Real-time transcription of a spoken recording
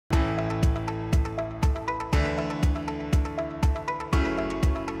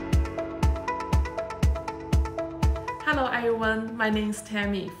Hello everyone, my name is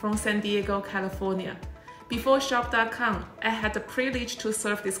Tammy from San Diego, California. Before Shop.com, I had the privilege to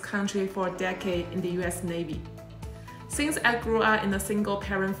serve this country for a decade in the US Navy. Since I grew up in a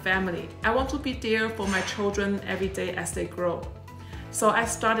single-parent family, I want to be there for my children every day as they grow. So I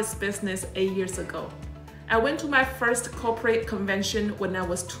started this business 8 years ago. I went to my first corporate convention when I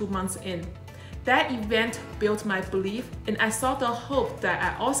was 2 months in. That event built my belief, and I saw the hope that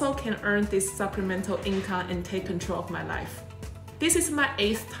I also can earn this supplemental income and take control of my life. This is my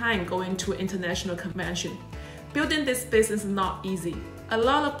 8th time going to an international convention. Building this business is not easy. A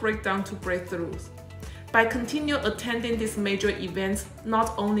lot of breakdown to breakthroughs. By continue attending these major events,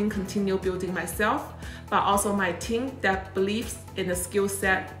 not only continue building myself, but also my team that believes in the skill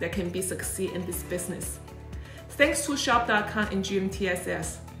set that can be succeed in this business. Thanks to Shop.com and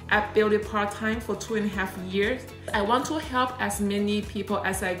GMTSS, I built it part-time for 2.5 years. I want to help as many people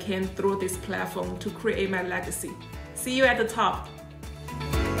as I can through this platform to create my legacy. See you at the top.